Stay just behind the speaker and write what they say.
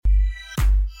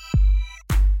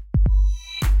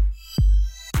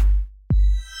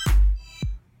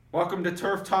Welcome to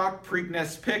Turf Talk,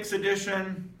 Preakness Picks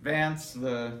edition. Vance,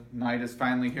 the night is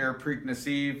finally here, Preakness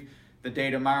Eve, the day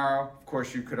tomorrow. Of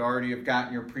course, you could already have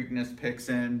gotten your Preakness picks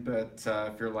in, but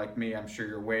if you're like me, I'm sure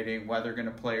you're waiting. Weather going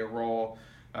to play a role,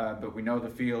 but we know the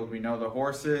field, we know the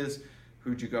horses.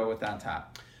 Who'd you go with on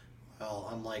top? Well,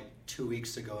 unlike 2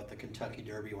 weeks ago at the Kentucky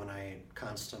Derby when I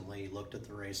constantly looked at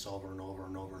the race over and over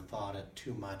and overthought it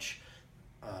too much,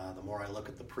 the more I look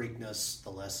at the Preakness, the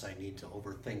less I need to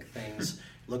overthink things.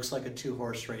 Looks like a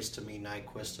two-horse race to me,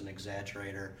 Nyquist and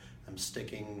Exaggerator. I'm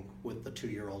sticking with the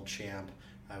 2-year-old champ.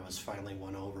 I was finally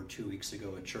won over 2 weeks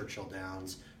ago at Churchill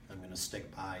Downs. I'm going to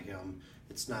stick by him.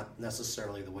 It's not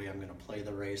necessarily the way I'm going to play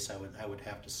the race. I would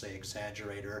have to say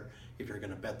Exaggerator, if you're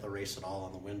going to bet the race at all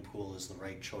on the win pool, is the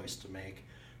right choice to make.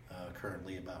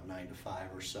 Currently about 9 to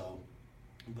 5 or so.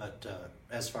 But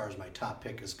as far as my top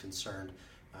pick is concerned,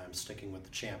 I'm sticking with the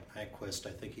champ, Nyquist.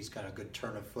 I think he's got a good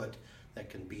turn of foot that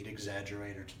can beat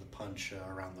Exaggerator to the punch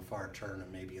around the far turn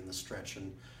and maybe in the stretch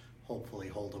and hopefully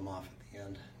hold him off at the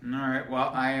end. All right,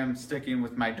 well, I am sticking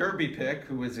with my Derby pick,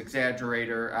 who is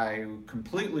Exaggerator. I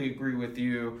completely agree with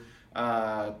you.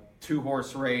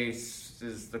 Two-horse race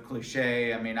is the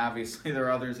cliche. I mean, obviously there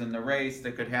are others in the race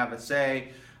that could have a say.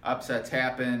 Upsets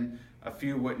happen. A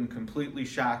few wouldn't completely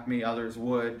shock me, others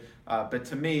would. But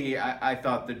to me, I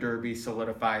thought the Derby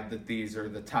solidified that these are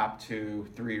the top 2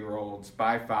 3-year-olds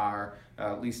by far,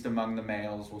 at least among the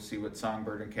males. We'll see what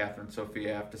Songbird and Catherine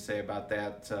Sophia have to say about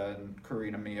that, and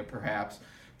Karina Mia perhaps,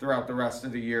 throughout the rest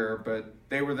of the year. But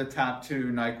they were the top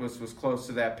 2. Nyquist was close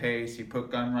to that pace. He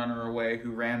put Gunrunner away, who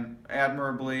ran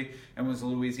admirably and was a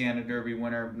Louisiana Derby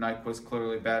winner. Nyquist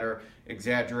clearly better.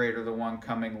 Exaggerator, the one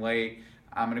coming late.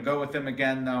 I'm going to go with him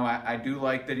again, though. I do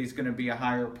like that he's going to be a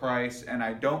higher price, and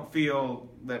I don't feel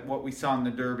that what we saw in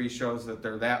the Derby shows that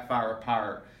they're that far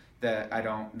apart that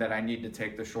I need to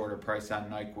take the shorter price on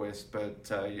Nyquist.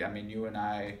 But I mean, you and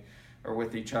I are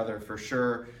with each other for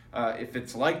sure. If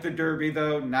it's like the Derby,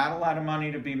 though, not a lot of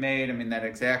money to be made. I mean, that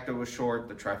Exacta was short,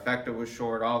 the Trifecta was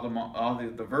short, all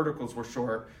the verticals were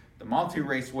short. The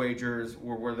multi-race wagers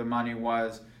were where the money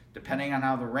was. Depending on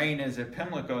how the rain is at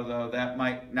Pimlico, though, that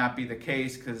might not be the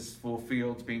case because full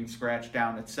fields being scratched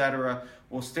down, etc.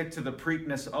 We'll stick to the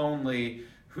Preakness only.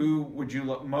 Who would you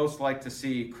most like to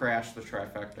see crash the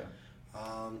Trifecta?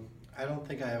 I don't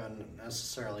think I have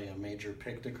necessarily a major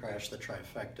pick to crash the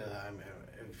Trifecta.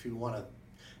 If you want to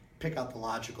pick out the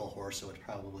logical horse, it would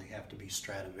probably have to be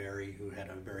Stradivari, who had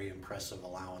a very impressive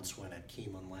allowance win at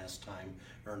Keeneland last time,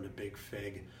 earned a big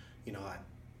fig. You know,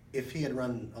 if he had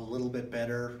run a little bit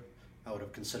better, I would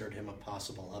have considered him a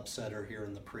possible upsetter here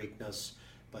in the Preakness,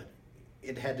 but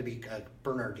it had to be a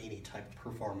Bernardini type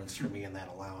performance for me in that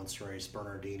allowance race.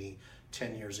 Bernardini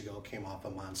 10 years ago came off a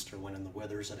monster win in the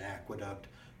Withers at Aqueduct,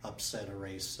 upset a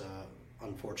race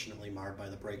unfortunately marred by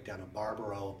the breakdown of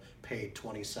Barbaro, paid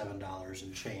 $27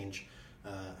 and change.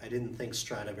 I didn't think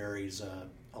Stradivari's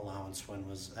allowance win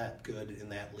was that good in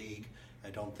that league. I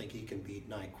don't think he can beat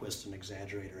Nyquist and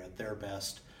Exaggerator at their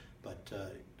best. But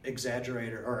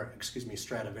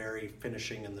Stradivari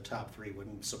finishing in the top 3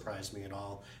 wouldn't surprise me at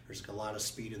all. There's a lot of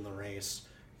speed in the race.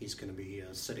 He's going to be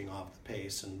sitting off the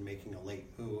pace and making a late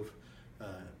move.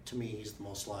 To me, he's the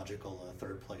most logical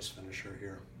third-place finisher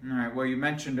here. All right, well, you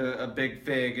mentioned a big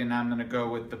fig, and I'm going to go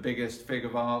with the biggest fig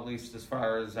of all, at least as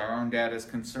far as our own data is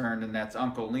concerned, and that's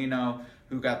Uncle Lino,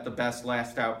 who got the best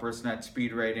last outburst net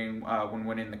speed rating when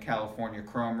winning the California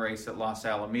Chrome race at Los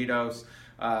Alamitos.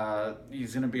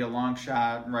 He's going to be a long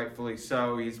shot, rightfully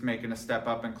so. He's making a step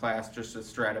up in class just as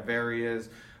Stradivari is.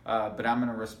 But I'm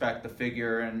going to respect the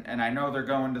figure. And I know they're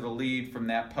going to the lead from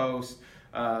that post.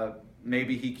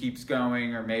 Maybe he keeps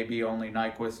going, or maybe only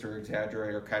Nyquist or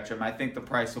Exaggerator catch him. I think the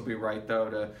price will be right,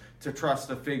 though, to trust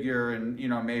the figure. And, you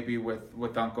know, maybe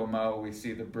with Uncle Mo, we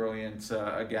see the brilliance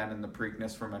again in the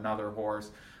Preakness from another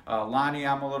horse. Lonnie,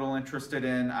 I'm a little interested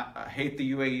in. I hate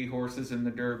the UAE horses in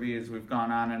the Derby, as we've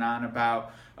gone on and on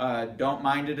about. Don't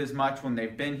mind it as much when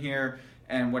they've been here.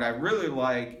 And what I really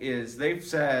like is they've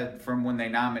said from when they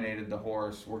nominated the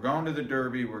horse, we're going to the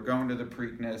Derby, we're going to the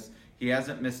Preakness. He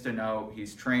hasn't missed a note.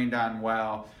 He's trained on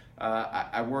well.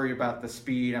 I worry about the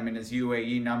speed. I mean, his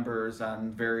UAE numbers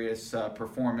on various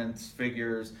performance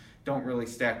figures don't really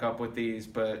stack up with these,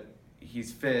 but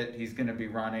he's fit. He's going to be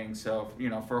running. So, you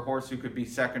know, for a horse who could be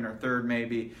second or third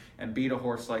maybe and beat a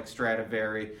horse like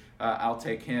Stradivari, I'll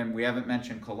take him. We haven't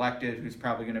mentioned Collected, who's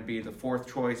probably going to be the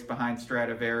 4th choice behind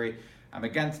Stradivari. I'm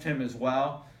against him as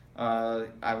well.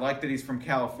 I like that he's from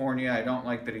California. I don't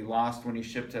like that he lost when he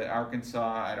shipped to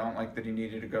Arkansas. I don't like that he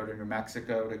needed to go to New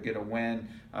Mexico to get a win.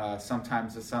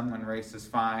 Sometimes the Sunland race is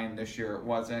fine. This year it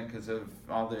wasn't because of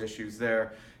all the issues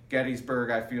there. Gettysburg,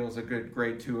 I feel, is a good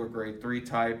grade 2 or grade 3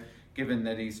 type. Given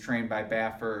that he's trained by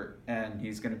Baffert and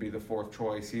he's going to be the 4th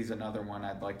choice, he's another one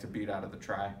I'd like to beat out of the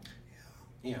try.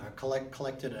 Yeah,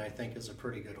 Collected, I think, is a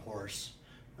pretty good horse.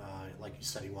 Like you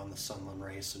said, he won the Sunland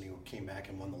race and he came back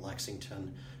and won the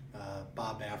Lexington.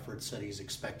 Bob Baffert said he's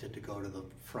expected to go to the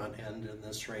front end in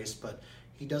this race, but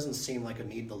he doesn't seem like a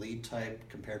need-the-lead type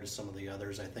compared to some of the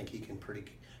others. I think he can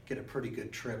get a pretty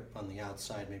good trip on the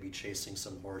outside, maybe chasing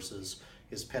some horses.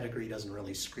 His pedigree doesn't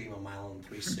really scream a mile and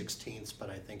 3/16, but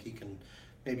I think he can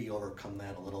maybe overcome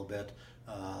that a little bit.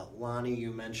 Lonnie,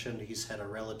 you mentioned, he's had a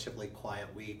relatively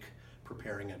quiet week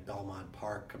preparing at Belmont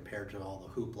Park compared to all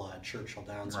the hoopla at Churchill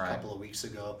Downs a couple of weeks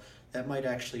ago. That might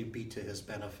actually be to his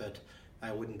benefit.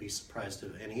 I wouldn't be surprised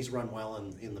and he's run well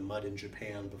in the mud in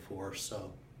Japan before,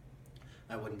 so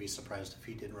I wouldn't be surprised if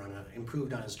he did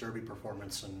improved on his Derby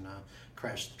performance and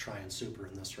crashed the Tryon Super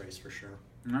in this race for sure.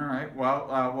 All right.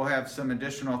 Well, we'll have some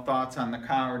additional thoughts on the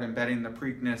card and betting the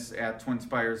Preakness at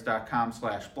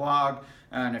twinspires.com/blog.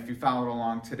 And if you followed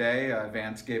along today,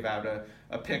 Vance gave out a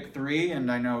pick 3,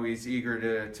 and I know he's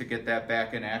eager to get that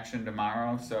back in action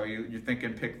tomorrow. So you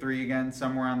thinking pick 3 again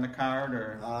somewhere on the card,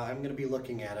 or? I'm going to be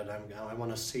looking at it. I want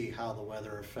to see how the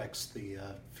weather affects the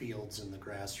fields and the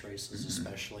grass races,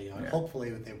 especially.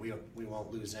 Hopefully we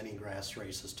won't lose any grass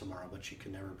races tomorrow, but you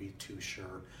can never be too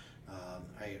sure.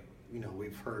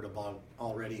 We've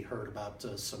already heard about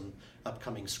some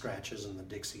upcoming scratches in the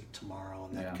Dixie tomorrow,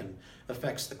 and that can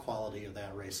affects the quality of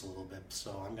that race a little bit.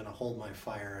 So I'm going to hold my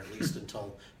fire at least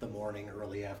until the morning,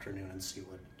 early afternoon, and see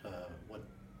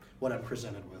what I'm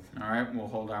presented with. All right, we'll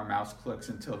hold our mouse clicks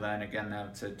until then. Again,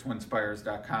 that's at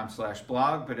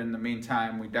twinspires.com/blog. But in the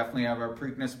meantime, we definitely have our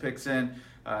Preakness picks in.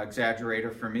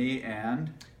 Exaggerator for me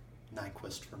and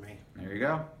Nyquist for me. There you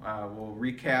go. We'll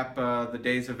recap the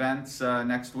day's events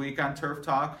next week on Turf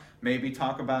Talk. Maybe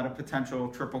talk about a potential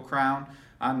Triple Crown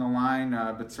on the line,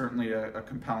 but certainly a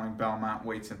compelling Belmont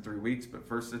waits in 3 weeks. But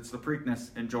first, it's the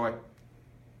Preakness. Enjoy.